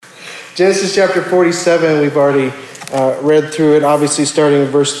Genesis chapter 47, we've already read through it, obviously starting in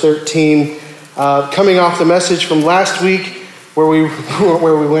verse 13. Coming off the message from last week where we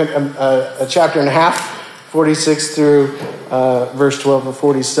went a chapter and a half, 46 through verse 12 of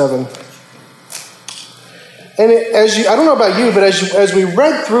 47. And I don't know about you, but as we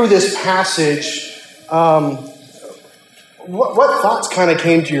read through this passage, what thoughts kind of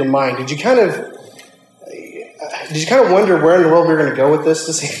came to your mind? Did you kind of wonder where in the world we were going to go with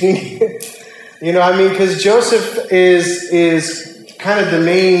this evening? Because Joseph is kind of the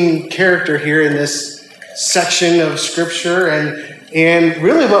main character here in this section of Scripture, and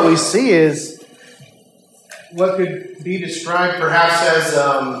really what we see is what could be described perhaps as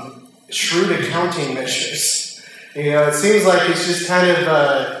shrewd accounting measures. It seems like it's just kind of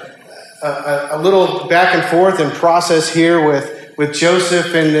a little back and forth and process here with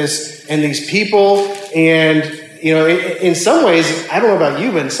Joseph and these people, and in some ways, I don't know about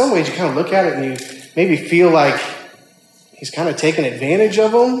you, but in some ways you kind of look at it and you maybe feel like he's kind of taking advantage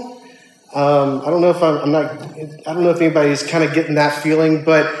of them. I don't know if anybody's kind of getting that feeling,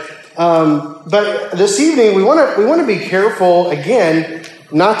 but this evening we want to be careful again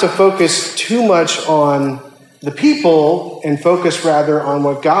not to focus too much on the people and focus rather on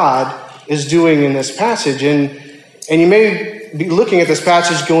what God is doing in this passage. And you may be looking at this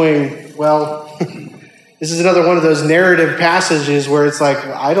passage going, well, this is another one of those narrative passages where it's like,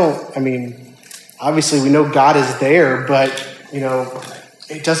 obviously we know God is there, but,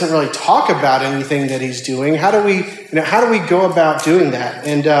 it doesn't really talk about anything that he's doing. How do we go about doing that?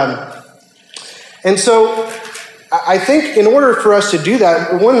 And so I think in order for us to do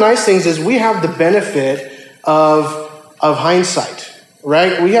that, one of the nice things is we have the benefit of hindsight,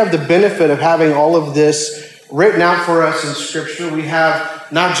 right? We have the benefit of having all of this written out for us in Scripture. We have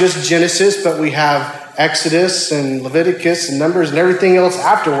not just Genesis, but we have Exodus and Leviticus and Numbers and everything else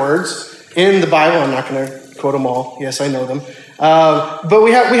afterwards in the Bible. I'm not going to quote them all. Yes, I know them. But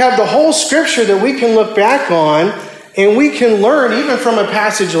we have the whole Scripture that we can look back on, and we can learn even from a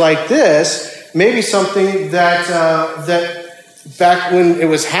passage like this, maybe something that back when it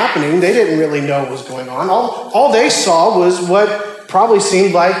was happening, they didn't really know what was going on. All they saw was what probably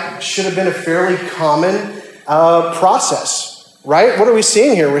seemed like should have been a fairly common process. Right? What are we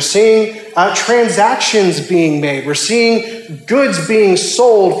seeing here? We're seeing transactions being made. We're seeing goods being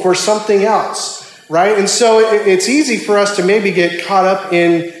sold for something else, right? And so it's easy for us to maybe get caught up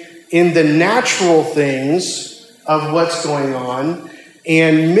in the natural things of what's going on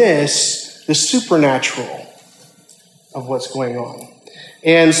and miss the supernatural of what's going on.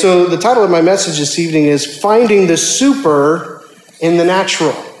 And so the title of my message this evening is Finding the Super in the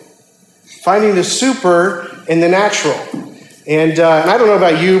Natural. Finding the Super in the Natural. And I don't know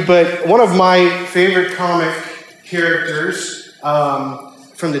about you, but one of my favorite comic characters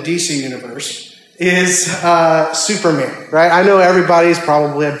from the DC universe is Superman, right? I know everybody's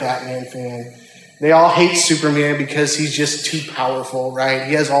probably a Batman fan. They all hate Superman because he's just too powerful, right?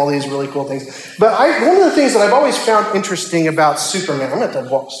 He has all these really cool things. But one of the things that I've always found interesting about Superman, I'm going to have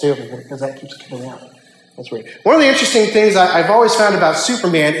to stay over here because that keeps coming out. That's weird. One of the interesting things I've always found about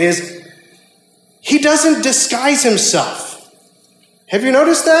Superman is he doesn't disguise himself. Have you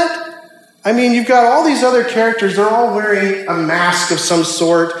noticed that? You've got all these other characters, they're all wearing a mask of some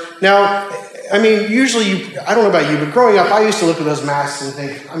sort. Now, usually, I don't know about you, but growing up, I used to look at those masks and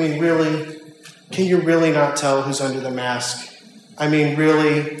think, really? Can you really not tell who's under the mask?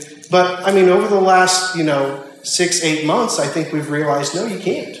 Really? But, over the last, 6-8 months, I think we've realized, no, you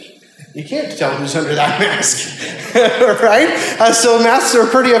can't. You can't tell who's under that mask, right? So masks are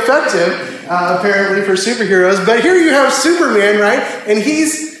pretty effective. Apparently for superheroes, but here you have Superman, right? And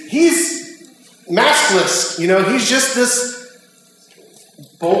he's maskless, he's just this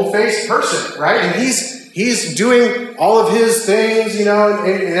bold-faced person, right? And he's doing all of his things, and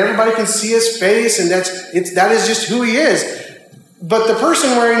everybody can see his face, and that is just who he is. But the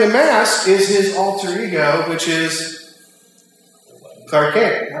person wearing the mask is his alter ego, which is Clark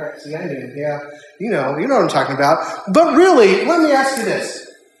Kent. All right, see, I knew, yeah, you know what I'm talking about. But really, let me ask you this.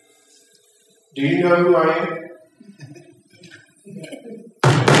 Do you know who I am?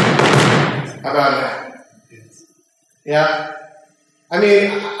 How about that? Yeah? I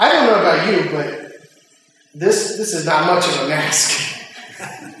don't know about you, but this is not much of a mask.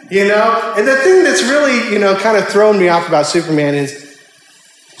 And the thing that's really, kind of thrown me off about Superman is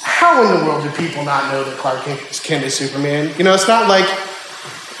how in the world do people not know that Clark Kent is Superman? It's not like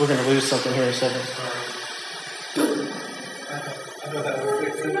we're going to lose something here in a second.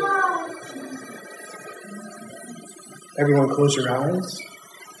 Everyone close your eyes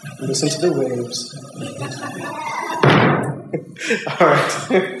and listen to the waves. All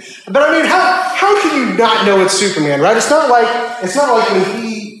right. But I mean, how can you not know it's Superman, right? It's not like when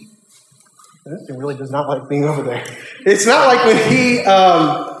he... This thing really does not like being over there. It's not like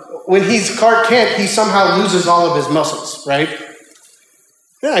when he's Clark Kent, he somehow loses all of his muscles, right?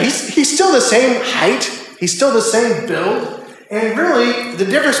 Yeah, he's still the same height. He's still the same build. And really, the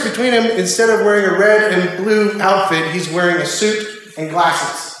difference between him, instead of wearing a red and blue outfit, he's wearing a suit and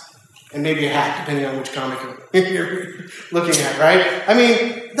glasses. And maybe a hat, depending on which comic you're looking at, right? I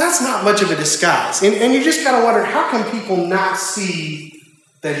mean, that's not much of a disguise. And you just got to wonder, how can people not see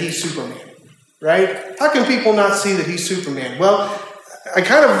that he's Superman, right? How can people not see that he's Superman? Well, I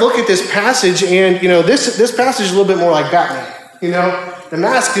kind of look at this passage, and, this passage is a little bit more like Batman. The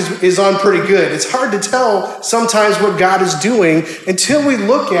mask is on pretty good. It's hard to tell sometimes what God is doing until we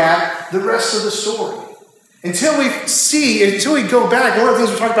look at the rest of the story. Until we go back. One of the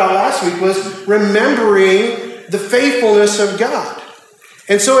things we talked about last week was remembering the faithfulness of God.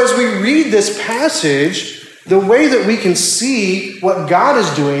 And so as we read this passage, the way that we can see what God is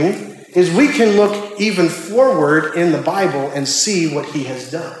doing is we can look even forward in the Bible and see what he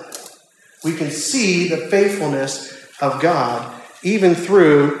has done. We can see the faithfulness of God even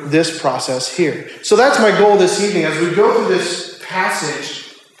through this process here. So that's my goal this evening as we go through this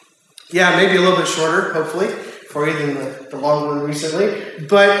passage. Yeah, maybe a little bit shorter, hopefully, for you than the long one recently.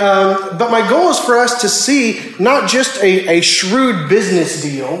 But my goal is for us to see not just a shrewd business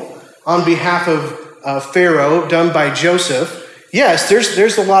deal on behalf of Pharaoh done by Joseph. Yes,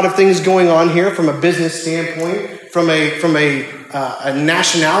 there's a lot of things going on here from a business standpoint, from a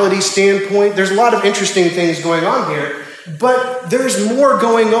nationality standpoint. There's a lot of interesting things going on here. But there's more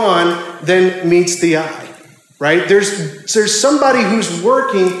going on than meets the eye, right? There's somebody who's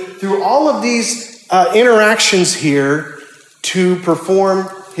working through all of these interactions here to perform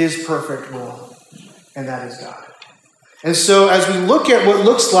his perfect will, and that is God. And so as we look at what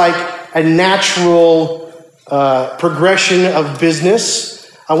looks like a natural progression of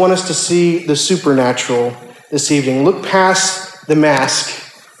business, I want us to see the supernatural this evening. Look past the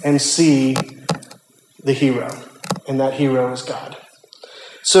mask and see the hero, and that hero is God.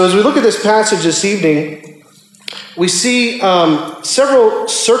 So as we look at this passage this evening, we see several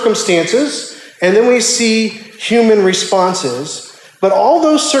circumstances, and then we see human responses. But all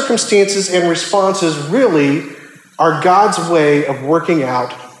those circumstances and responses really are God's way of working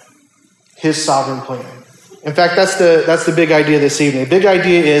out his sovereign plan. In fact, that's the big idea this evening. The big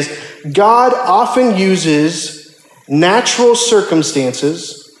idea is God often uses natural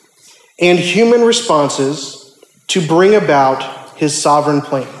circumstances and human responses to bring about his sovereign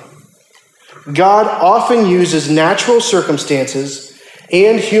plan. God often uses natural circumstances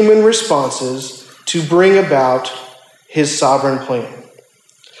and human responses to bring about his sovereign plan.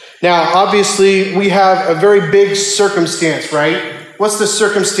 Now, obviously, we have a very big circumstance, right? What's the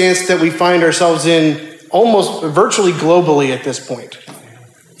circumstance that we find ourselves in almost virtually globally at this point?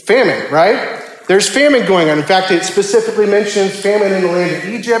 Famine, right? There's famine going on. In fact, it specifically mentions famine in the land of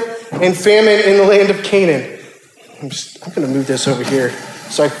Egypt and famine in the land of Canaan. I'm going to move this over here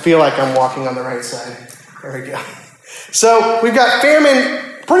so I feel like I'm walking on the right side. There we go. So we've got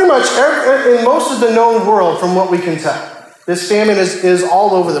famine pretty much in most of the known world from what we can tell. This famine is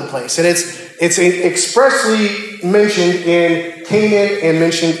all over the place. And it's expressly mentioned in Canaan and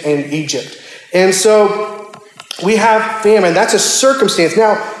mentioned in Egypt. And so we have famine. That's a circumstance.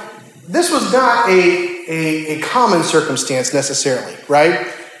 Now, this was not a common circumstance necessarily, right?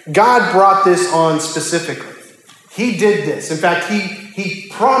 God brought this on specifically. He did this. In fact, he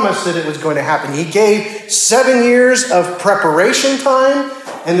promised that it was going to happen. He gave 7 years of preparation time,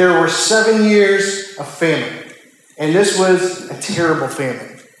 and there were 7 years of famine. And this was a terrible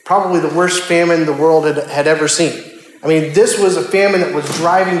famine. Probably the worst famine the world had ever seen. I mean, this was a famine that was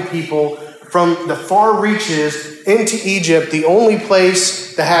driving people from the far reaches into Egypt, the only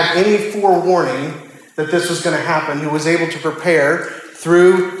place that had any forewarning that this was going to happen, who was able to prepare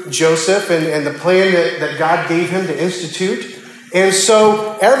through Joseph and the plan that God gave him to institute. And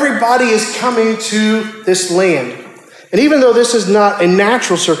so everybody is coming to this land. And even though this is not a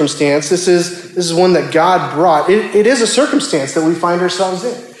natural circumstance, this is one that God brought, it is a circumstance that we find ourselves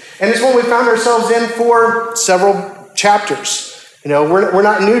in. And it's one we found ourselves in for several chapters. You know, we're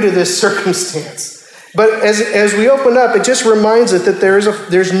not new to this circumstance. But as we open up, it just reminds us that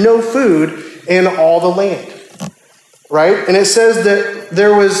there's no food in all the land. Right? And it says that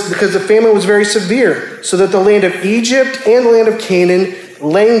because the famine was very severe, so that the land of Egypt and the land of Canaan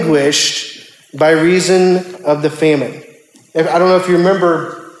languished by reason of the famine. I don't know if you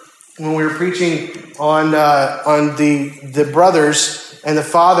remember when we were preaching on the brothers and the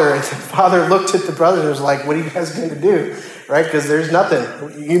father looked at the brothers and was like, what are you guys going to do? right? Because there's nothing.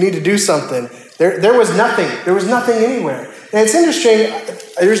 You need to do something. There was nothing. There was nothing anywhere. And it's interesting,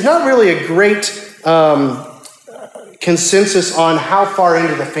 there's not really a great consensus on how far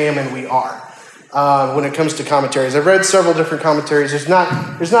into the famine we are when it comes to commentaries. I've read several different commentaries. There's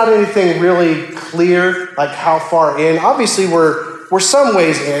not anything really clear, like how far in. Obviously, we're some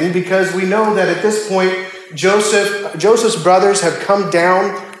ways in, because we know that at this point, Joseph's brothers have come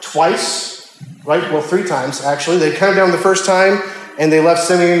down twice, right? Well, 3 times, actually. They came down the first time, and they left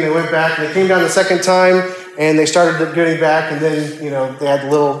Simeon, they went back, and they came down the second time, and they started getting back, and then, they had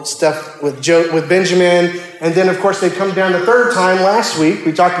little stuff with Benjamin, and then, of course, they come down the third time last week.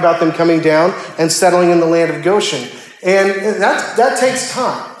 We talked about them coming down and settling in the land of Goshen, and that takes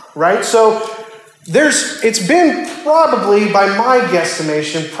time, right? So it's been probably, by my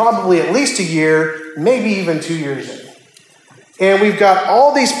guesstimation, probably at least a year, maybe even 2 years in. And we've got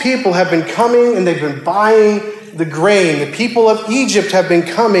all these people have been coming, and they've been buying the grain. The people of Egypt have been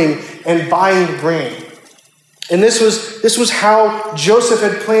coming and buying the grain. And this was how Joseph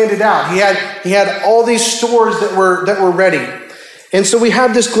had planned it out. He had all these stores that were ready. And so we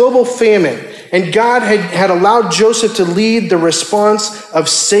have this global famine. And God had allowed Joseph to lead the response of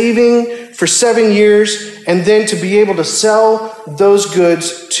saving for 7 years, and then to be able to sell those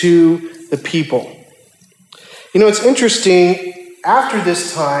goods to the people. It's interesting, after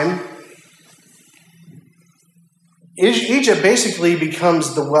this time, Egypt basically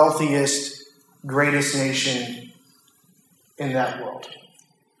becomes the wealthiest, greatest nation in that world,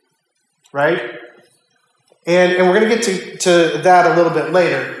 right? And we're going to get to that a little bit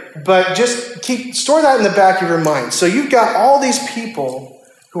later, but just store that in the back of your mind. So you've got all these people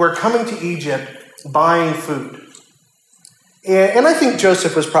who are coming to Egypt buying food. And I think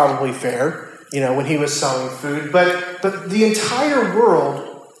Joseph was probably fair, when he was selling food, but the entire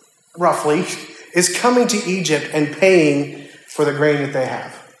world, roughly, is coming to Egypt and paying for the grain that they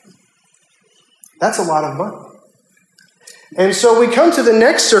have. That's a lot of money. And so we come to the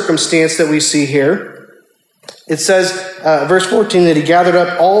next circumstance that we see here. It says, verse 14, that he gathered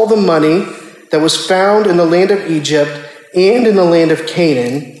up all the money that was found in the land of Egypt and in the land of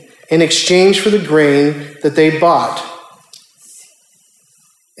Canaan in exchange for the grain that they bought.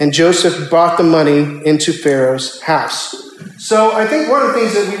 And Joseph brought the money into Pharaoh's house. So I think one of the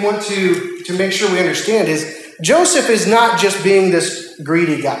things that we want to make sure we understand is Joseph is not just being this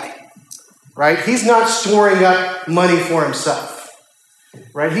greedy guy, right? He's not storing up money for himself,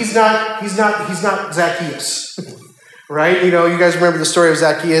 right? He's not Zacchaeus, right? You guys remember the story of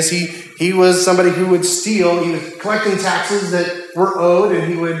Zacchaeus. He was somebody who would steal. He was collecting taxes that were owed,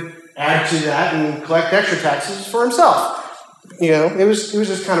 and he would add to that and collect extra taxes for himself. It was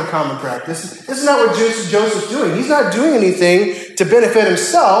just kind of common practice. This is not what Joseph's doing. He's not doing anything to benefit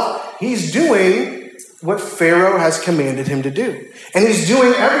himself. He's doing what Pharaoh has commanded him to do. And he's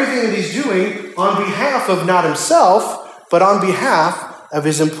doing everything that he's doing on behalf of not himself, but on behalf of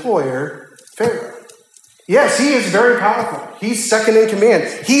his employer, Pharaoh. Yes, he is very powerful. He's second in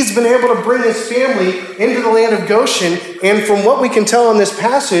command. He's been able to bring his family into the land of Goshen. And from what we can tell in this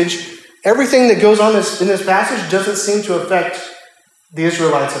passage, everything that goes on in this passage doesn't seem to affect the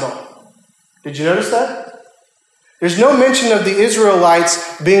Israelites at all. Did you notice that? There's no mention of the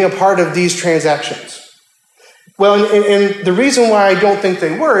Israelites being a part of these transactions. Well, and the reason why I don't think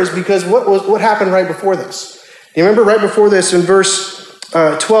they were is because what happened right before this? You remember right before this in verse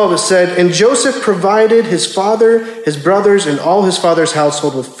 12 it said, "And Joseph provided his father, his brothers, and all his father's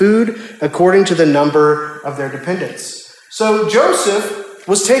household with food according to the number of their dependents." So Joseph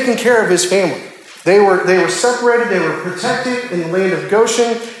was taking care of his family. They were separated, they were protected in the land of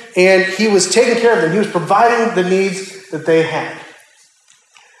Goshen, and he was taking care of them. He was providing the needs that they had.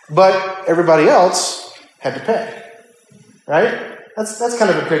 But everybody else had to pay, right? That's kind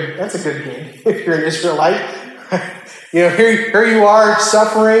of a good gig if you're an Israelite. Here you are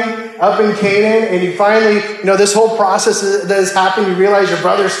suffering up in Canaan, and you finally, this whole process that has happened, you realize your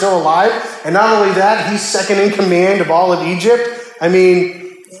brother's still alive, and not only that, he's second in command of all of Egypt. I mean,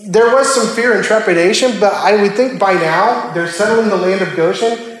 there was some fear and trepidation, but I would think by now, they're settled in the land of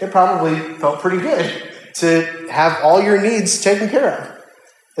Goshen. It probably felt pretty good to have all your needs taken care of.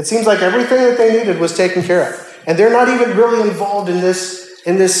 It seems like everything that they needed was taken care of. And they're not even really involved in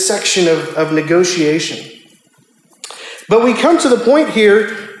this section of negotiation. But we come to the point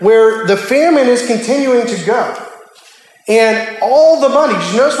here where the famine is continuing to go. And all the money,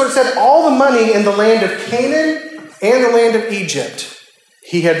 did you notice what it said? All the money in the land of Canaan and the land of Egypt,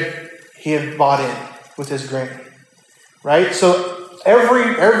 he had bought in with his grain, right? So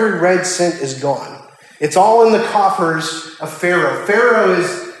every red cent is gone. It's all in the coffers of Pharaoh. Pharaoh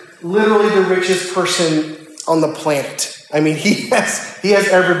is literally the richest person on the planet. I mean, he has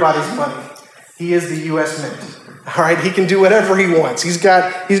everybody's money. He is the U.S. Mint. All right, he can do whatever he wants. He's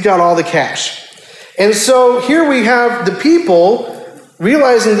got all the cash. And so here we have the people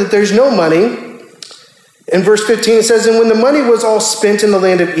realizing that there's no money. In verse 15 it says, "And when the money was all spent in the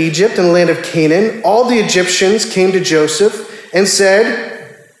land of Egypt and the land of Canaan, all the Egyptians came to Joseph and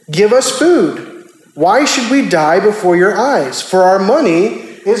said, 'Give us food. Why should we die before your eyes? For our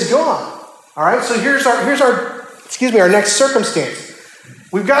money is gone.'" All right, so here's our next circumstance.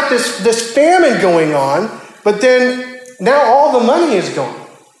 We've got this famine going on, but then now all the money is gone.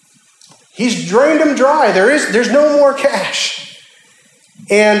 He's drained them dry. There's no more cash.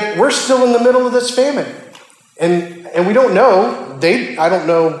 And we're still in the middle of this famine. And we don't know. I don't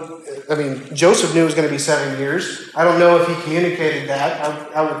know. I mean, Joseph knew it was going to be 7 years. I don't know if he communicated that.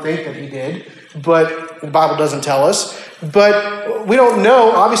 I would think that he did. But the Bible doesn't tell us. But we don't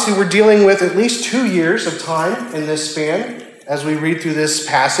know. Obviously, we're dealing with at least 2 years of time in this span as we read through this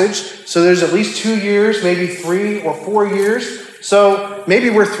passage. So there's at least 2 years, maybe 3 or 4 years. So maybe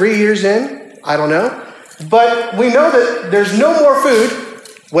we're 3 years in. I don't know. But we know that there's no more food.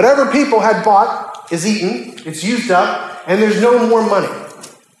 Whatever people had bought is eaten. It's used up. And there's no more money.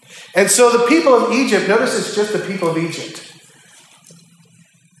 And so the people of Egypt, notice it's just the people of Egypt.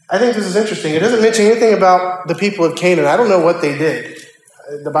 I think this is interesting. It doesn't mention anything about the people of Canaan. I don't know what they did.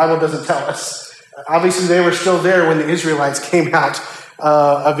 The Bible doesn't tell us. Obviously, they were still there when the Israelites came out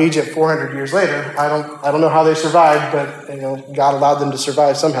of Egypt 400 years later. I don't know how they survived, but God allowed them to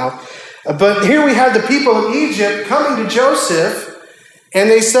survive somehow. But here we have the people of Egypt coming to Joseph, and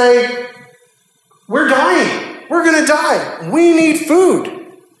they say, "We're dying. We're going to die. We need food."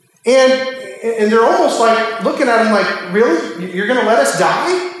 And they're almost like looking at him like, "Really? You're going to let us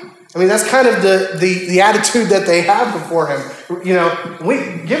die?" I mean, that's kind of the attitude that they have before him.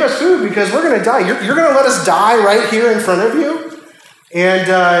 Give us food because we're going to die. You're going to let us die right here in front of you? And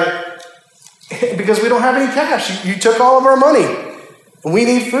because we don't have any cash. You took all of our money. And we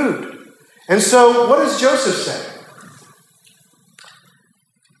need food. And so what does Joseph say?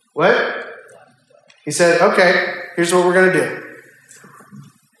 What? He said, "Okay, here's what we're going to do.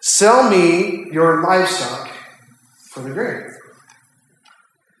 Sell me your livestock for the grain."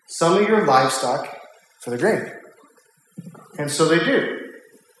 Sell me your livestock for the grain. And so they do.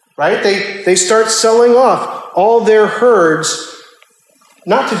 Right? They start selling off all their herds,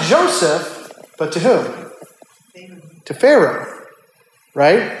 not to Joseph, but to whom? To Pharaoh.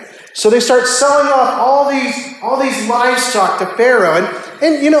 Right? So they start selling off all these livestock to Pharaoh.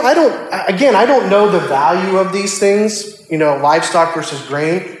 And I don't know the value of these things, livestock versus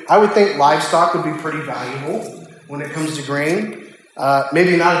grain. I would think livestock would be pretty valuable when it comes to grain.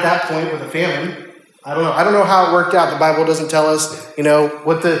 Maybe not at that point with a famine. I don't know how it worked out. The Bible doesn't tell us,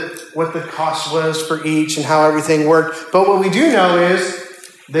 what the cost was for each and how everything worked. But what we do know is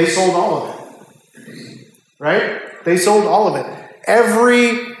they sold all of it. Right? They sold all of it.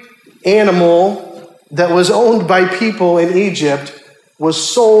 Every animal that was owned by people in Egypt was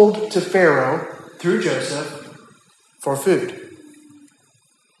sold to Pharaoh through Joseph for food.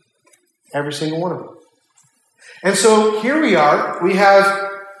 Every single one of them. And so here we are. We have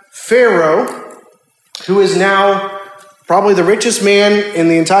Pharaoh, who is now probably the richest man in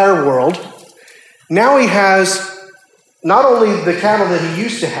the entire world. Now he has not only the cattle that he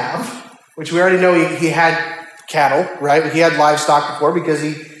used to have, which we already know he had cattle, right? He had livestock before because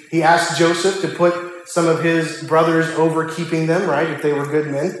he asked Joseph to put some of his brothers over keeping them, right, if they were good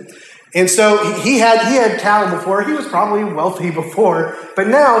men. And so he had cattle before. He was probably wealthy before. But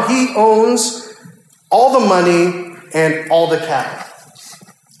now he owns all the money and all the cattle.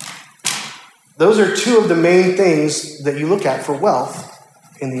 Those are two of the main things that you look at for wealth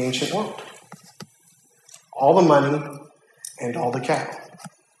in the ancient world. All the money and all the cattle.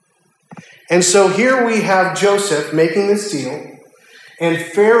 And so here we have Joseph making this deal, and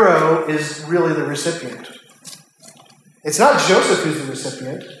Pharaoh is really the recipient. It's not Joseph who's the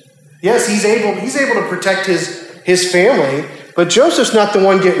recipient. Yes, he's able to protect his family, but Joseph's not the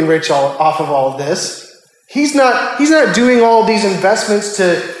one getting rich off of all of this. He's not doing all these investments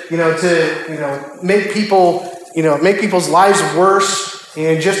to make people's lives worse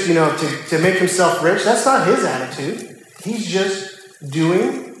and just to make himself rich. That's not his attitude. He's just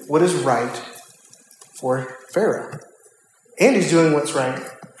doing what is right for Pharaoh. And he's doing what's right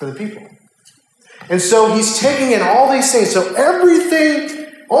for the people. And so he's taking in all these things. So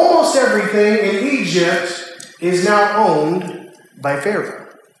almost everything in Egypt is now owned by Pharaoh.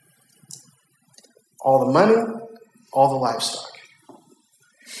 All the money, all the livestock.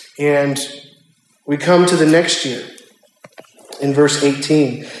 And we come to the next year in verse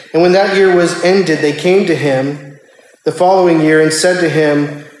 18. And when that year was ended, they came to him the following year and said to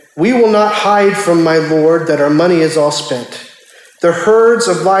him, "We will not hide from my lord that our money is all spent. The herds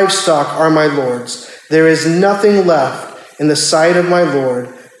of livestock are my lord's. There is nothing left in the sight of my lord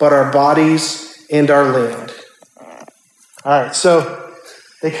but our bodies and our land." All right, so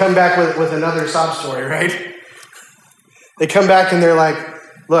they come back with another sob story, right? They come back and they're like,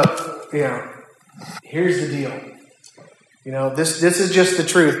 "Look, here's the deal. This is just the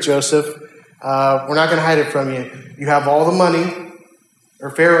truth, Joseph. We're not going to hide it from you. You have all the money, or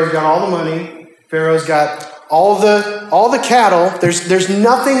Pharaoh's got all the money. Pharaoh's got all the cattle. There's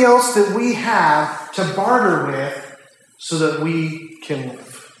nothing else that we have to barter with so that we can live."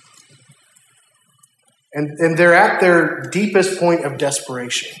 And they're at their deepest point of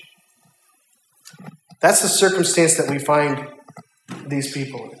desperation. That's the circumstance that we find these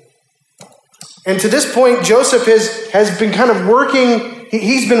people in. And to this point, Joseph has been kind of working,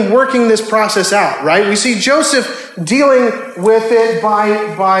 he's been working this process out, right? We see Joseph dealing with it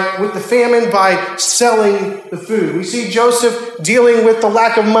with the famine by selling the food. We see Joseph dealing with the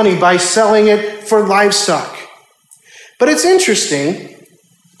lack of money by selling it for livestock. But it's interesting,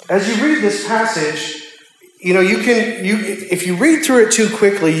 as you read this passage, if you read through it too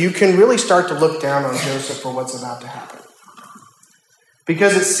quickly, you can really start to look down on Joseph for what's about to happen.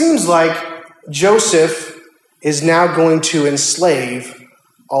 Because it seems like Joseph is now going to enslave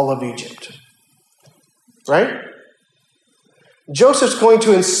all of Egypt. Right? Joseph's going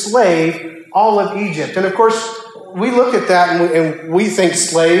to enslave all of Egypt. And of course, we look at that and we think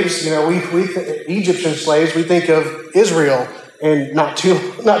slaves, Egyptian slaves, we think of Israel in not too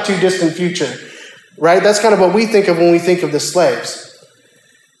distant future. Right? That's kind of what we think of when we think of the slaves.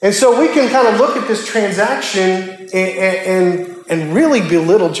 And so we can kind of look at this transaction and really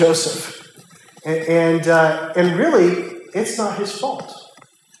belittle Joseph. And really, it's not his fault.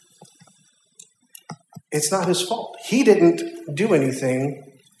 It's not his fault. He didn't do anything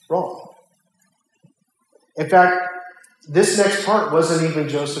wrong. In fact, this next part wasn't even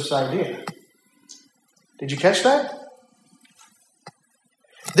Joseph's idea. Did you catch that?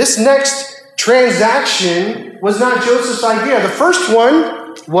 This next transaction was not Joseph's idea. The first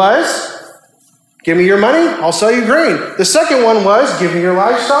one was, "Give me your money, I'll sell you grain." The second one was, "Give me your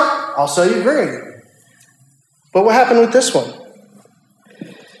livestock, I'll sell you grain." But what happened with this one?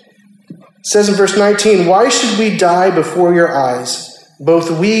 It says in verse 19, "Why should we die before your eyes,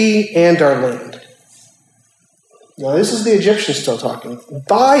 both we and our land?" Now this is the Egyptians still talking.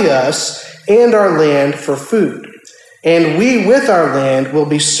 "Buy us and our land for food, and we with our land will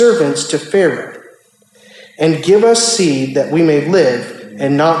be servants to Pharaoh. And give us seed that we may live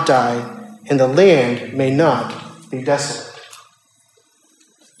and not die, and the land may not be desolate."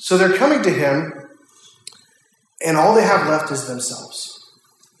 So they're coming to him, and all they have left is themselves.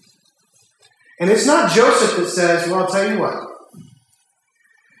 And it's not Joseph that says, "Well, I'll tell you what.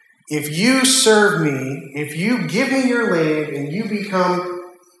 If you serve me, if you give me your land and you become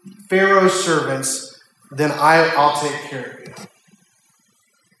Pharaoh's servants, then I'll take care of you."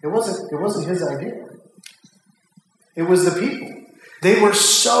 It wasn't his idea. It was the people. They were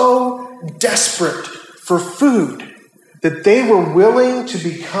so desperate for food that they were willing to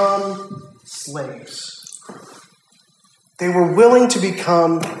become slaves. They were willing to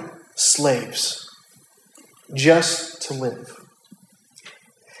become slaves just to live.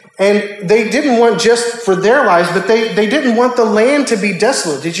 And they didn't want just for their lives, but they didn't want the land to be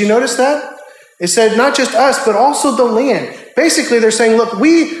desolate. Did you notice that? It said not just us, but also the land. Basically, they're saying, "Look,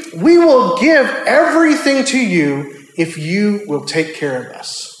 we will give everything to you if you will take care of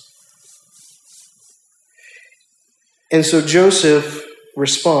us." And so Joseph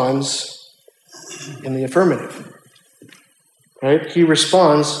responds in the affirmative. Right? He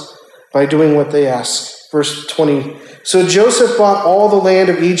responds by doing what they ask. Verse 20. "So Joseph bought all the land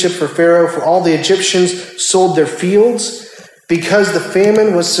of Egypt for Pharaoh, for all the Egyptians sold their fields because the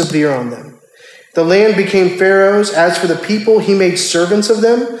famine was severe on them. The land became Pharaoh's. As for the people, he made servants of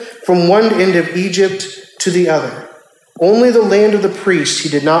them from one end of Egypt to the other. Only the land of the priests he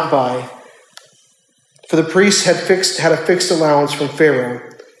did not buy, for the priests had a fixed allowance from Pharaoh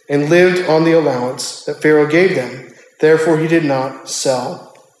and lived on the allowance that Pharaoh gave them. Therefore they did not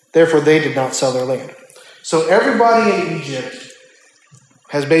sell their land." So everybody in Egypt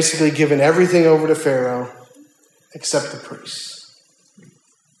has basically given everything over to Pharaoh except the priests.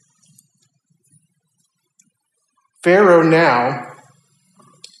 Pharaoh now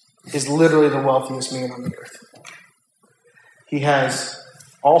is literally the wealthiest man on the earth. He has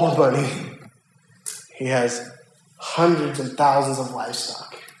all the money. He has hundreds and thousands of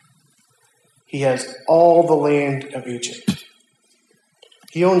livestock. He has all the land of Egypt.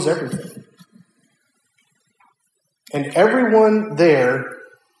 He owns everything. and everyone there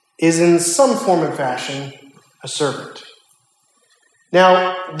is in some form and fashion a servant.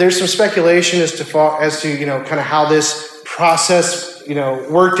 Now, there's some speculation as to kind of how this process,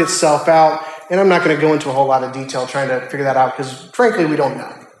 worked itself out. And I'm not going to go into a whole lot of detail trying to figure that out because, frankly, we don't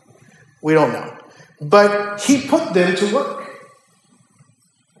know. We don't know. But he put them to work.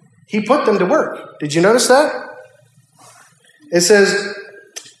 He put them to work. Did you notice that? It says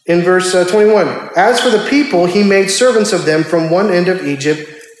in verse 21, as for the people, he made servants of them from one end of Egypt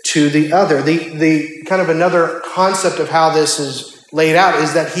to the other. The kind of another concept of how this is laid out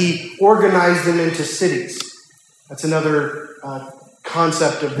is that he organized them into cities. That's another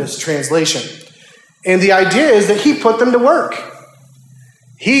concept of this translation. And the idea is that he put them to work.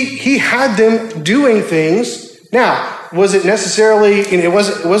 He had them doing things. Now, was it necessarily, it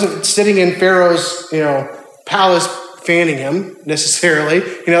wasn't sitting in Pharaoh's, palace fanning him necessarily.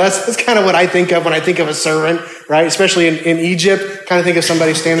 That's kind of what I think of when I think of a servant, right? Especially in Egypt, kind of think of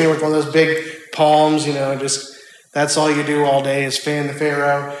somebody standing there with one of those big palms, just that's all you do all day is fan the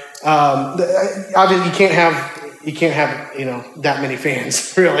Pharaoh. Obviously, you can't have that many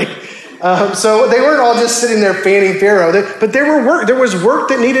fans, really. So they weren't all just sitting there fanning Pharaoh, but there was work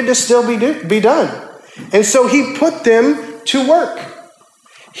that needed to still be done. And so he put them to work.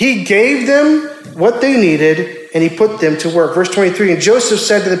 He gave them what they needed, and he put them to work. Verse 23, and Joseph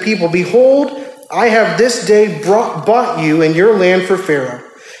said to the people, behold, I have this day bought you and your land for Pharaoh.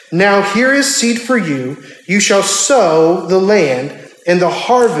 Now here is seed for you. You shall sow the land, and the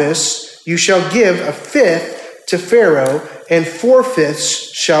harvest you shall give a fifth to Pharaoh, and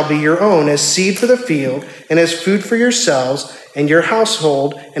 4/5 shall be your own as seed for the field, and as food for yourselves and your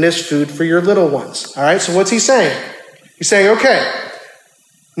household, and as food for your little ones. All right, so what's he saying? He's saying, okay,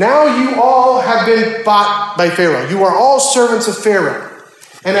 now you all have been bought by Pharaoh. You are all servants of Pharaoh.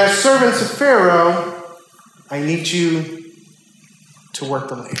 And as servants of Pharaoh, I need you to work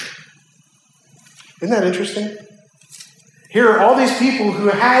the land. Isn't that interesting? Here are all these people who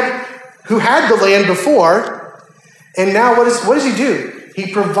had the land before, and now what does he do?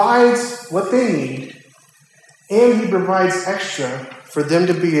 He provides what they need, and he provides extra for them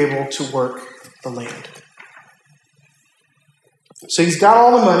to be able to work the land. So he's got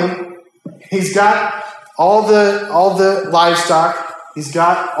all the money, he's got all the livestock, he's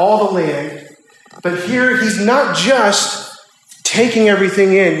got all the land, but here he's not just taking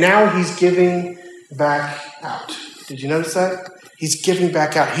everything in, now he's giving back out. Did you notice that? He's giving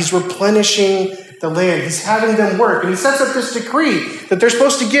back out. He's replenishing the land. He's having them work. And he sets up this decree that they're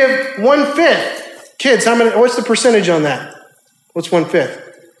supposed to give 1/5. Kids, what's the percentage on that? What's 1/5?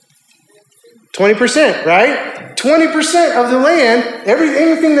 20%, right? 20% of the land,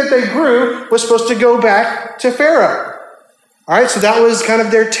 anything that they grew was supposed to go back to Pharaoh. All right, so that was kind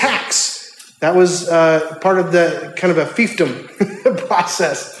of their tax. That was part of the kind of a fiefdom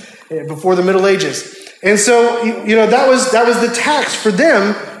process before the Middle Ages. And so, that was the tax for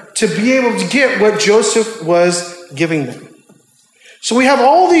them to be able to get what Joseph was giving them. So we have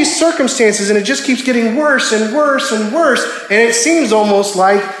all these circumstances, and it just keeps getting worse and worse and worse. And it seems almost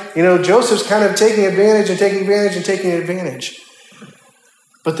like, Joseph's kind of taking advantage and taking advantage and taking advantage.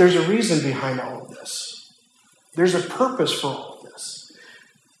 But there's a reason behind all of this. There's a purpose for all of this.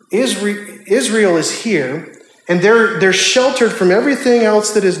 Israel is here, and they're sheltered from everything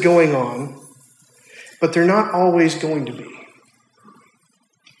else that is going on, but they're not always going to be.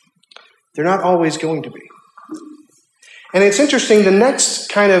 They're not always going to be. And it's interesting, the next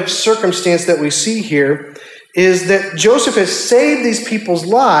kind of circumstance that we see here is that Joseph has saved these people's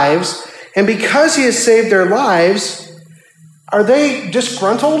lives, and because he has saved their lives, are they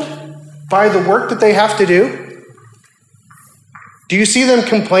disgruntled by the work that they have to do? Do you see them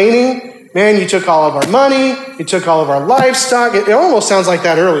complaining? Man, you took all of our money, you took all of our livestock. It almost sounds like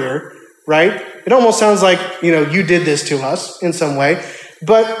that earlier, right? It almost sounds like, you did this to us in some way.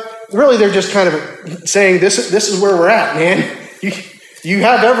 But really, they're just kind of saying, this is where we're at, man. You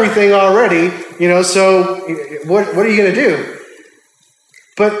have everything already, so what are you going to do?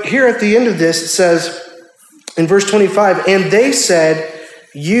 But here at the end of this, it says in verse 25, and they said,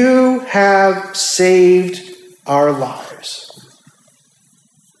 you have saved our lives.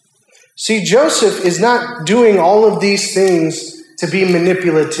 See, Joseph is not doing all of these things to be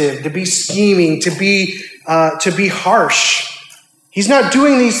manipulative, to be scheming, to be harsh. He's not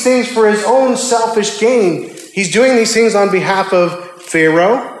doing these things for his own selfish gain. He's doing these things on behalf of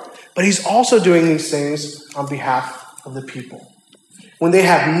Pharaoh, but he's also doing these things on behalf of the people. When they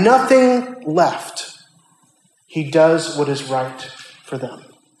have nothing left, he does what is right for them.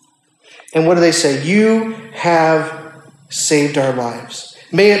 And what do they say? You have saved our lives.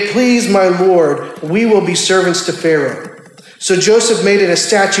 May it please my Lord, we will be servants to Pharaoh. So Joseph made it a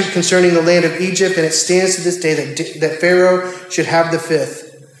statute concerning the land of Egypt, and it stands to this day that Pharaoh should have the fifth.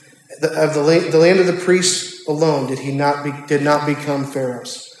 Of the land of the priests alone did not become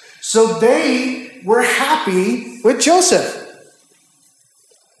Pharaoh's. So they were happy with Joseph.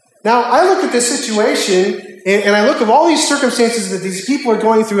 Now, I look at this situation, and I look at all these circumstances that these people are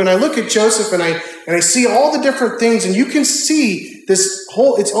going through, and I look at Joseph, and I see all the different things, and you can see this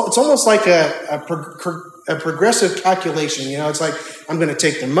whole, it's almost like a progressive calculation. You know, it's like, I'm going to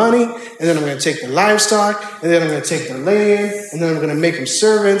take the money, and then I'm going to take the livestock, and then I'm going to take their land, and then I'm going to make them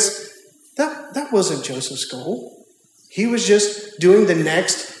servants. That wasn't Joseph's goal. He was just doing the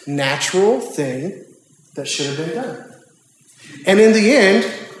next natural thing that should have been done. And in the end,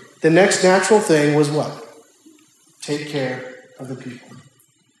 the next natural thing was what? Take care of the people.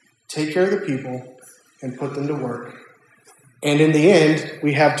 Take care of the people and put them to work. And in the end,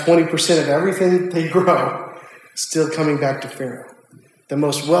 we have 20% of everything they grow still coming back to Pharaoh, the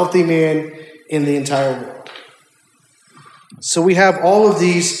most wealthy man in the entire world. So we have all of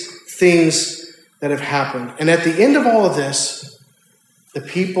these things that have happened. And at the end of all of this, the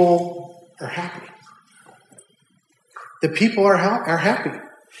people are happy. The people are happy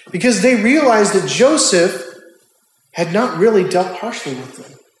because they realized that Joseph had not really dealt harshly with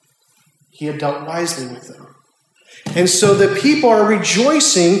them. He had dealt wisely with them. And so the people are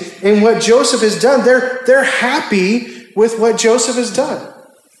rejoicing in what Joseph has done. They're happy with what Joseph has done.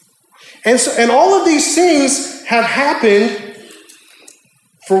 And all of these things have happened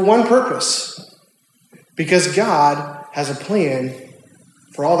for one purpose. Because God has a plan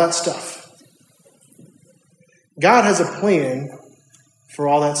for all that stuff. God has a plan for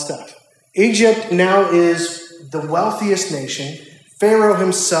all that stuff. Egypt now is the wealthiest nation. Pharaoh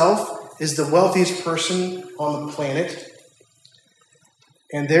himself is the wealthiest person on the planet.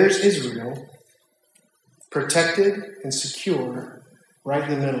 And there's Israel, protected and secure, right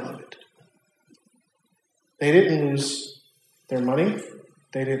in the middle of it. They didn't lose their money.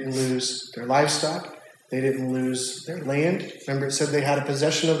 They didn't lose their livestock. They didn't lose their land. Remember it said they had a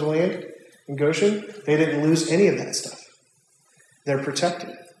possession of the land in Goshen? They didn't lose any of that stuff. They're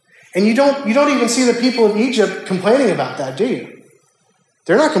protected. And you don't even see the people of Egypt complaining about that, do you?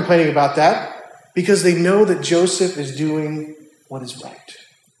 They're not complaining about that because they know that Joseph is doing what is right.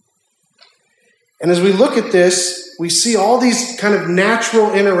 And as we look at this, we see all these kind of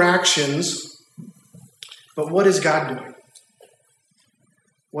natural interactions. But what is God doing?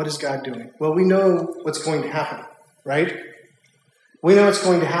 What is God doing? Well, we know what's going to happen, right? We know what's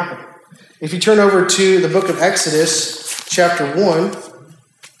going to happen. If you turn over to the book of Exodus, chapter 1,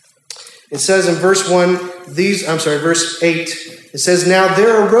 it says in verse 8, it says, "Now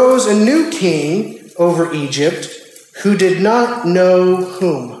there arose a new king over Egypt who did not know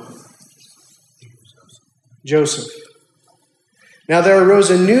whom? Joseph. Now there arose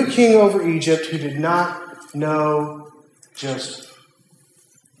a new king over Egypt who did not know Joseph."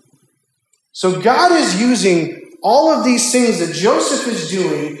 So God is using all of these things that Joseph is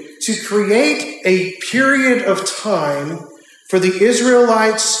doing to create a period of time for the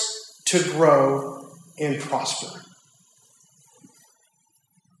Israelites to grow and prosper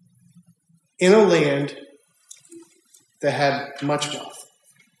in a land that had much wealth.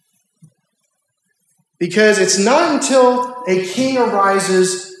 Because it's not until a king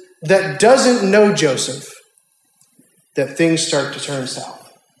arises that doesn't know Joseph that things start to turn south.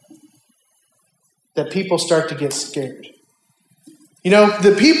 That people start to get scared. You know,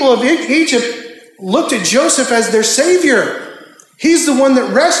 the people of Egypt looked at Joseph as their savior. He's the one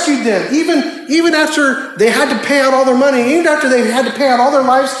that rescued them. Even after they had to pay out all their money, even after they had to pay out all their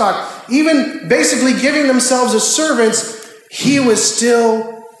livestock, even basically giving themselves as servants, he was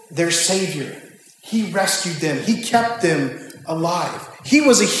still their savior. He rescued them. He kept them alive. He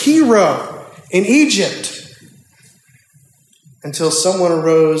was a hero in Egypt until someone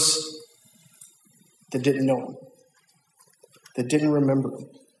arose that didn't know him, that didn't remember him.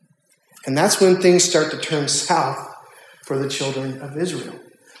 And that's when things start to turn south for the children of Israel.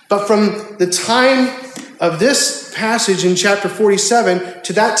 But from the time of this passage in chapter 47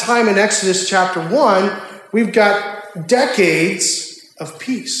 to that time in Exodus chapter 1, we've got decades of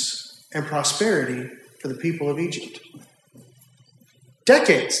peace and prosperity for the people of Egypt.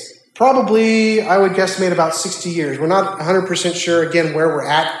 Decades. Probably, I would guesstimate about 60 years. We're not 100% sure, again, where we're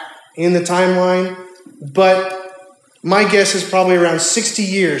at in the timeline. But my guess is probably around 60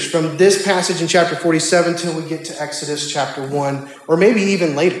 years from this passage in chapter 47 till we get to Exodus chapter 1, or maybe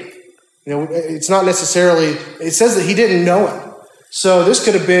even later. You know, it's not necessarily, it says that he didn't know him. So this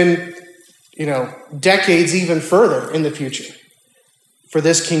could have been, decades even further in the future for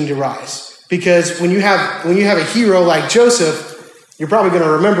this king to rise. Because when you have a hero like Joseph, you're probably going to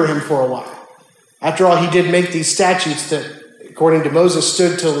remember him for a while. After all, he did make these statutes that, according to Moses,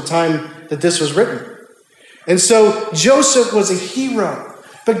 stood till the time that this was written. And so Joseph was a hero.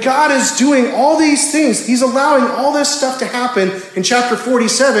 But God is doing all these things. He's allowing all this stuff to happen in chapter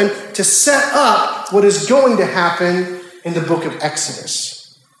 47 to set up what is going to happen in the book of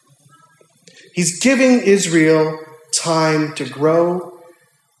Exodus. He's giving Israel time to grow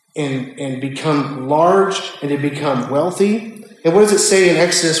and become large and to become wealthy. And what does it say in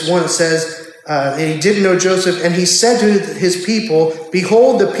Exodus 1? It says that he didn't know Joseph, and he said to his people,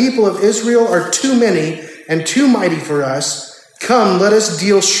 "Behold, the people of Israel are too many and too mighty for us. Come, let us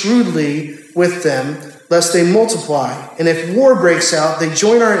deal shrewdly with them, lest they multiply. And if war breaks out, they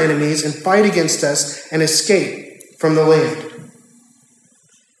join our enemies and fight against us and escape from the land."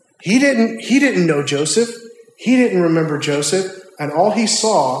 He didn't know Joseph. He didn't remember Joseph. And all he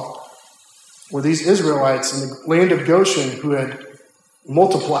saw were these Israelites in the land of Goshen who had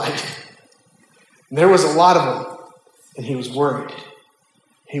multiplied. And there was a lot of them. And he was worried.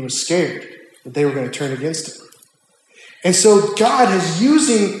 He was scared that they were going to turn against him. And so God is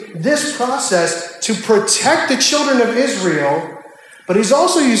using this process to protect the children of Israel, but he's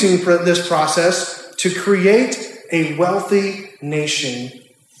also using this process to create a wealthy nation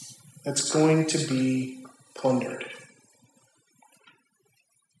that's going to be plundered.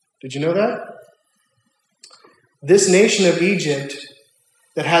 Did you know that? This nation of Egypt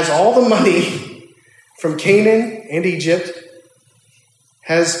that has all the money from Canaan and Egypt,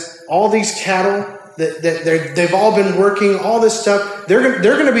 has all these cattle, that they've all been working, all this stuff. They're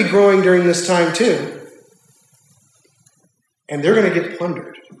going to be growing during this time too. And they're going to get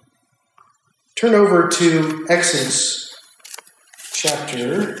plundered. Turn over to Exodus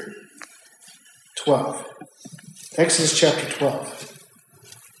chapter 12. Exodus chapter 12.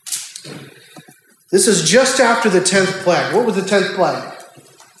 This is just after the 10th plague. What was the 10th plague?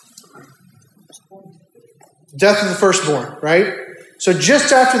 Death of the firstborn, right? So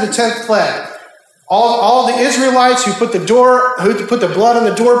just after the 10th plague, all the Israelites who put the blood on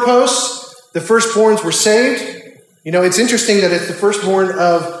the doorposts, the firstborns were saved. You know, it's interesting that it's the firstborn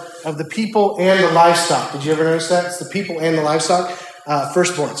of the people and the livestock. Did you ever notice that? It's the people and the livestock,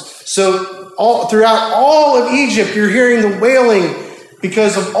 firstborns. So throughout all of Egypt, you're hearing the wailing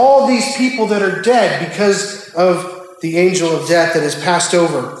because of all these people that are dead because of the angel of death that has passed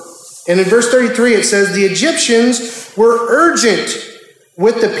over. And in verse 33, it says, "The Egyptians were urgent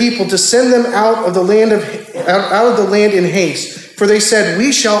with the people to send them out of the land in haste. For they said,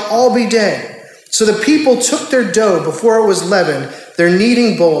 'We shall all be dead.' So the people took their dough before it was leavened, their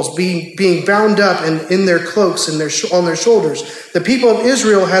kneading bowls being bound up in their cloaks and on their shoulders. The people of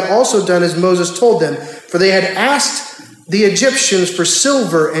Israel had also done as Moses told them, for they had asked the Egyptians for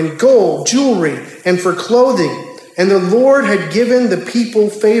silver and gold, jewelry, and for clothing. And the Lord had given the people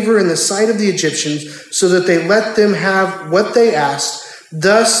favor in the sight of the Egyptians, so that they let them have what they asked.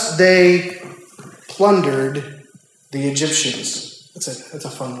 Thus they plundered the Egyptians." That's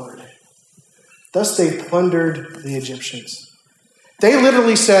a fun word. Thus they plundered the Egyptians. They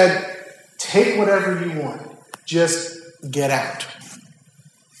literally said, "Take whatever you want, just get out.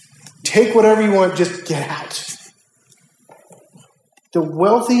 Take whatever you want, just get out." The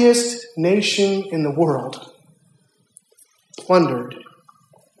wealthiest nation in the world plundered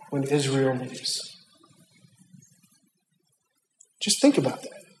when Israel leaves. Just think about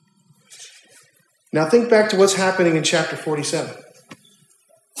that. Now think back to what's happening in chapter 47.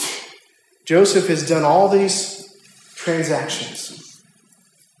 Joseph has done all these transactions,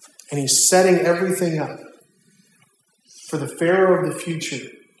 and he's setting everything up for the Pharaoh of the future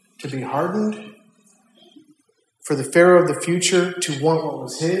to be hardened, for the Pharaoh of the future to want what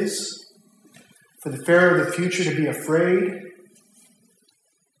was his, for the Pharaoh of the future to be afraid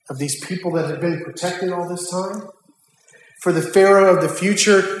of these people that have been protected all this time, for the Pharaoh of the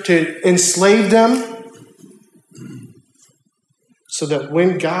future to enslave them, so that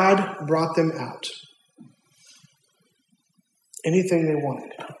when God brought them out, anything they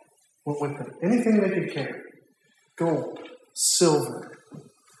wanted went with them. Anything they could carry. Gold, silver,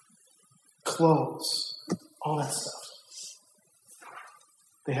 clothes, all that stuff.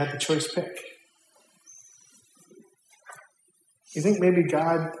 They had the choice pick. You think maybe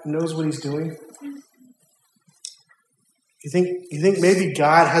God knows what he's doing? You think maybe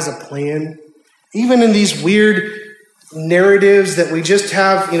God has a plan? Even in these weird narratives that we just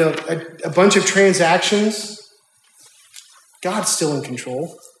have, a bunch of transactions, God's still in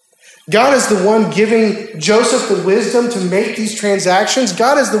control. God is the one giving Joseph the wisdom to make these transactions.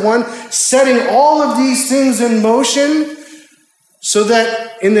 God is the one setting all of these things in motion so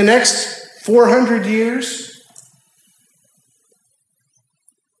that in the next 400 years,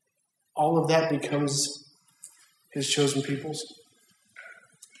 all of that becomes his chosen peoples.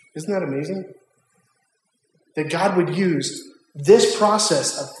 Isn't that amazing? That God would use this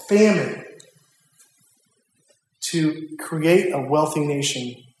process of famine to create a wealthy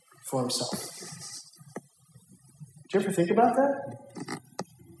nation for himself. Did you ever think about that?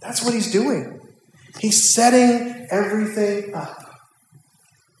 That's what he's doing. He's setting everything up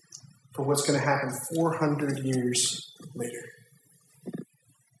for what's going to happen 400 years later.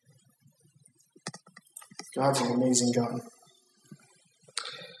 God's an amazing God.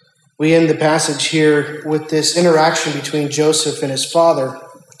 We end the passage here with this interaction between Joseph and his father,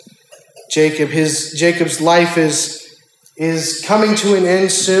 Jacob. Jacob's life is coming to an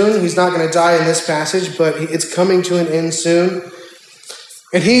end soon. He's not going to die in this passage, but it's coming to an end soon.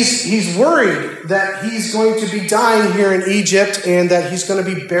 And he's worried that he's going to be dying here in Egypt and that he's going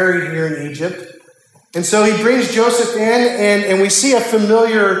to be buried here in Egypt. And so he brings Joseph in, and we see a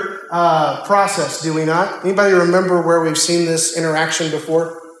familiar process, do we not? Anybody remember where we've seen this interaction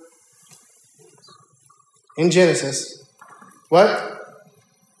before? In Genesis. What?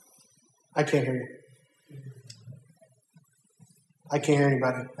 I can't hear you. I can't hear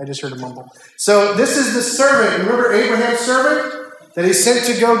anybody. I just heard a mumble. So this is the servant. Remember Abraham's servant that he sent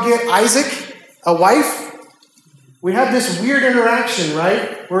to go get Isaac, a wife? We have this weird interaction,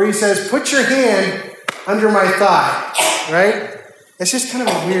 right? Where he says, put your hand under my thigh, right? It's just kind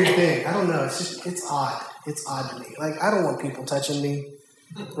of a weird thing. I don't know. It's odd. It's odd to me. Like, I don't want people touching me,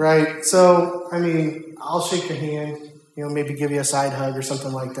 right? So, I mean, I'll shake your hand, maybe give you a side hug or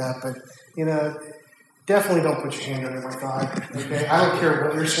something like that. But, definitely don't put your hand under my thigh, okay? I don't care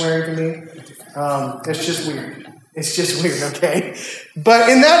what you're swearing to me. It's just weird. It's just weird, okay? But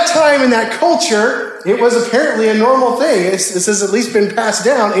in that time, in that culture, it was apparently a normal thing. This has at least been passed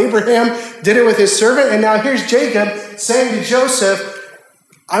down. Abraham did it with his servant, and now here's Jacob saying to Joseph,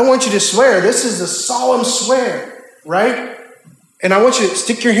 I want you to swear. This is a solemn swear, right? And I want you to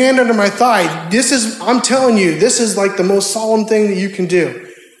stick your hand under my thigh. I'm telling you, this is like the most solemn thing that you can do.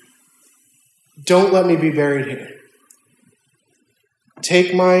 Don't let me be buried here.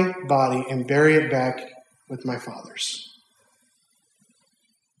 Take my body and bury it back with my father's.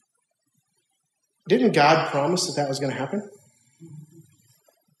 Didn't God promise that was going to happen?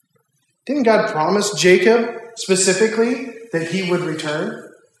 Didn't God promise Jacob specifically that he would return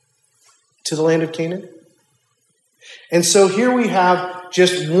to the land of Canaan? And so here we have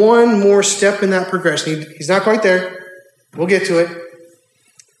just one more step in that progression. He's not quite there. We'll get to it.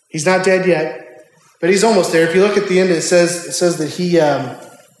 He's not dead yet, but he's almost there. If you look at the end, it says that he, I'm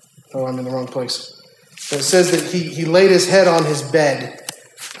in the wrong place. So it says that he laid his head on his bed.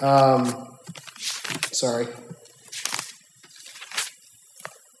 Sorry. It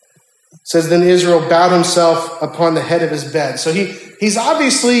says, then Israel bowed himself upon the head of his bed. So he's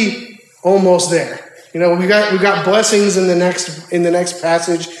obviously almost there. We got blessings in the next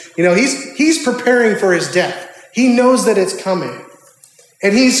passage. He's preparing for his death. He knows that it's coming.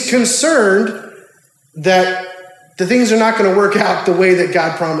 And he's concerned that the things are not going to work out the way that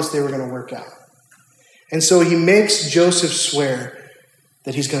God promised they were going to work out. And so he makes Joseph swear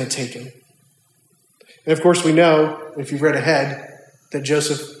that he's going to take him. And of course we know, if you've read ahead, that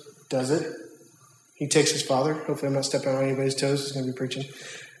Joseph does it. He takes his father. Hopefully I'm not stepping on anybody's toes. He's going to be preaching.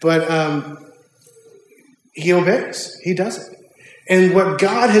 But he obeys. He does it. And what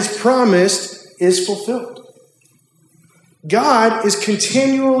God has promised is fulfilled. God is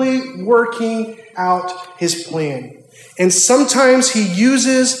continually working out his plan. And sometimes he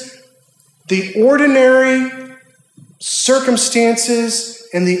uses the ordinary circumstances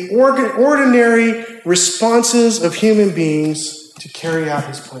and the ordinary responses of human beings to carry out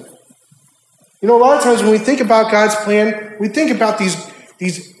his plan. A lot of times when we think about God's plan, we think about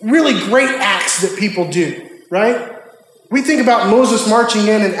these really great acts that people do, right? We think about Moses marching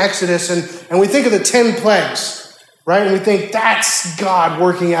in Exodus, and we think of the 10 plagues, right? And we think that's God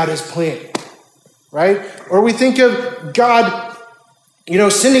working out his plan, right? Or we think of God,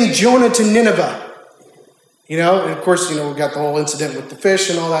 sending Jonah to Nineveh. And of course, we got the whole incident with the fish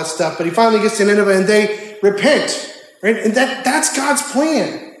and all that stuff, but he finally gets to Nineveh and they repent, right? And that's God's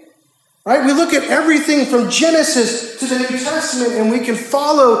plan, right? We look at everything from Genesis to the New Testament and we can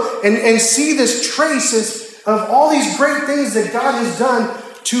follow and see this traces of all these great things that God has done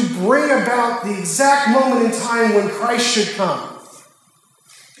to bring about the exact moment in time when Christ should come.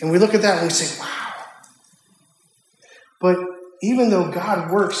 And we look at that and we say, wow. But even though God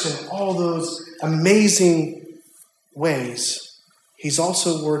works in all those amazing ways, he's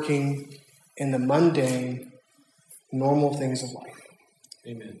also working in the mundane, normal things of life.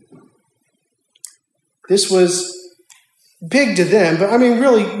 Amen. This was big to them, but I mean,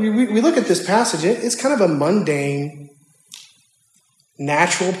 really, we look at this passage, it's kind of a mundane,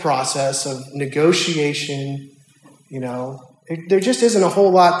 natural process of negotiation. There just isn't a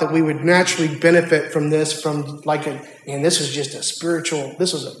whole lot that we would naturally benefit from this, and this was just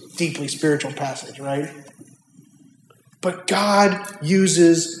this was a deeply spiritual passage, right? But God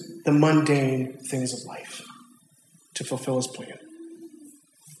uses the mundane things of life to fulfill his plan.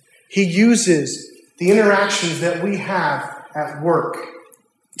 He uses the interactions that we have at work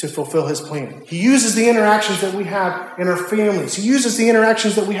to fulfill his plan. He uses the interactions that we have in our families. He uses the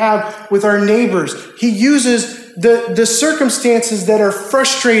interactions that we have with our neighbors. He uses the circumstances that are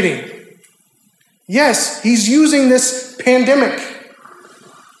frustrating. Yes, he's using this pandemic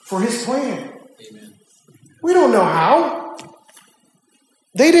for his plan. Amen. We don't know how.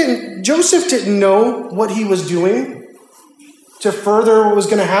 Joseph didn't know what he was doing to further what was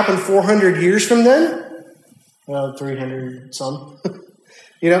going to happen 400 years from then. Well, 300 some.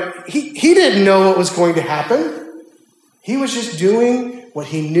 He didn't know what was going to happen. He was just doing what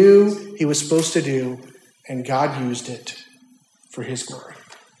he knew he was supposed to do, and God used it for his glory.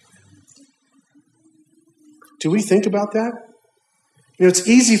 Do we think about that? It's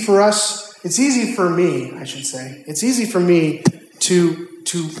easy for me, I should say. It's easy for me to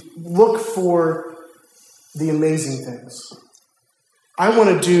look for the amazing things. I want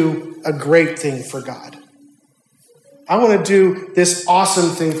to do a great thing for God. I want to do this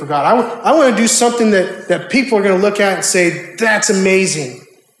awesome thing for God. I want to do something that people are going to look at and say, that's amazing.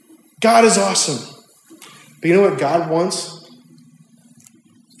 God is awesome. But you know what God wants?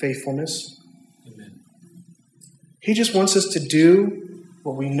 Faithfulness. Amen. He just wants us to do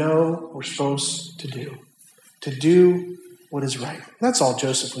what we know we're supposed to do. To do what is right. That's all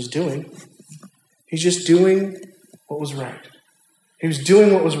Joseph was doing. He's just doing what was right. He was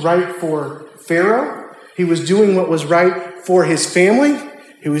doing what was right for Pharaoh. He was doing what was right for his family.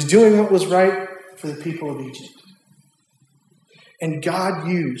 He was doing what was right for the people of Egypt. And God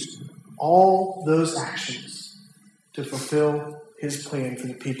used all those actions to fulfill his plan for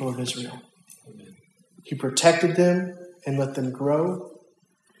the people of Israel. Amen. He protected them and let them grow,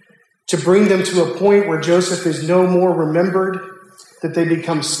 to bring them to a point where Joseph is no more remembered, that they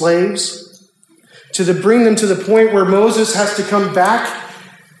become slaves, to bring them to the point where Moses has to come back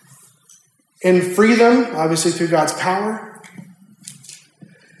and free them, obviously through God's power,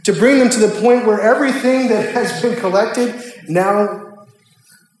 to bring them to the point where everything that has been collected now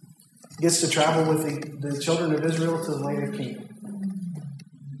gets to travel with the children of Israel to the land of Canaan.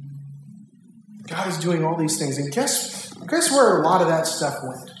 God is doing all these things. And guess where a lot of that stuff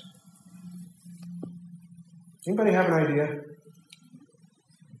went? Anybody have an idea?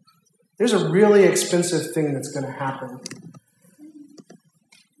 There's a really expensive thing that's going to happen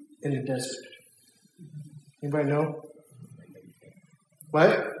in the desert. Anybody know?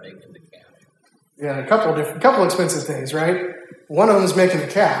 What? Yeah, a couple expensive things, right? One of them is making a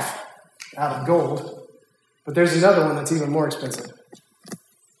calf out of gold, but there's another one that's even more expensive.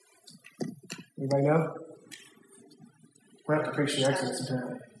 Anybody know? We're going to have to preach the Exodus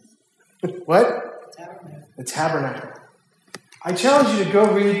apparently. What? The tabernacle. I challenge you to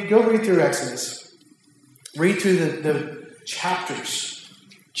go read through Exodus. Read through the chapters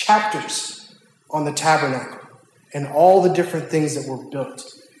on the tabernacle and all the different things that were built,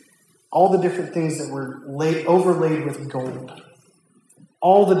 all the different things that were overlaid with gold,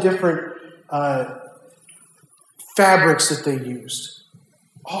 all the different fabrics that they used.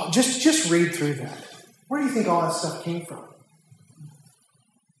 Oh, just read through that. Where do you think all that stuff came from?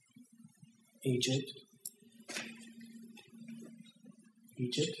 Egypt.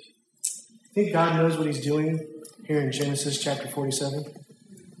 Think God knows what he's doing here in Genesis chapter 47?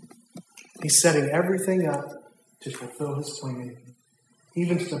 He's setting everything up to fulfill his plan,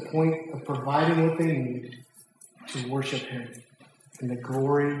 even to the point of providing what they need to worship him in the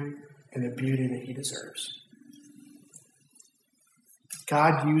glory and the beauty that he deserves.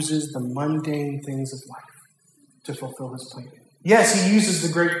 God uses the mundane things of life to fulfill his plan. Yes, he uses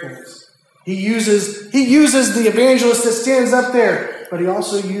the great things. He uses the evangelist that stands up there, but he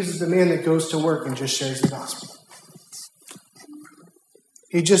also uses the man that goes to work and just shares the gospel.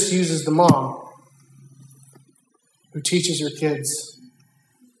 He just uses the mom who teaches her kids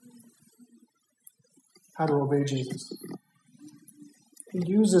how to obey Jesus. He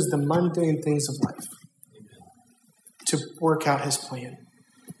uses the mundane things of life to work out his plan.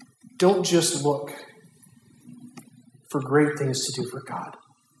 Don't just look for great things to do for God.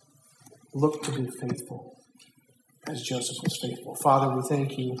 Look to be faithful as Joseph was faithful. Father, we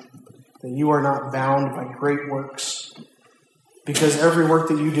thank you that you are not bound by great works, because every work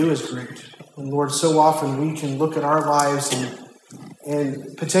that you do is great. And Lord, so often we can look at our lives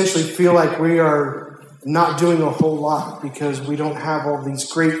and potentially feel like we are not doing a whole lot because we don't have all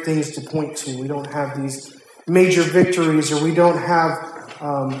these great things to point to. We don't have these major victories, or we don't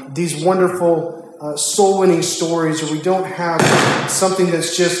have these wonderful soul-winning stories, or we don't have something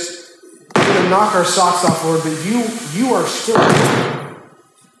that's just going to knock our socks off, Lord, but you are still working.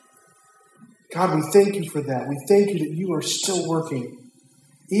 God, we thank you for that. We thank you that you are still working,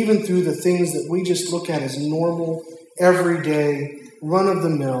 even through the things that we just look at as normal, everyday,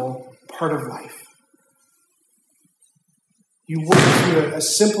 run-of-the-mill part of life. You work through a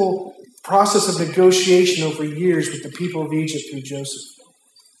simple process of negotiation over years with the people of Egypt through Joseph,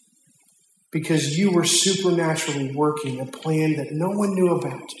 because you were supernaturally working a plan that no one knew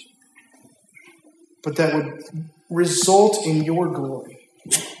about, but that would result in your glory.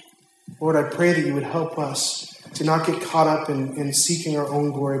 Lord, I pray that you would help us to not get caught up in seeking our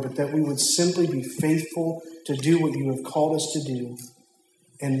own glory, but that we would simply be faithful to do what you have called us to do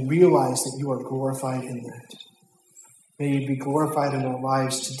and realize that you are glorified in that. May you be glorified in our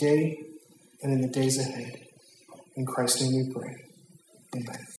lives today and in the days ahead. In Christ's name we pray. Amen.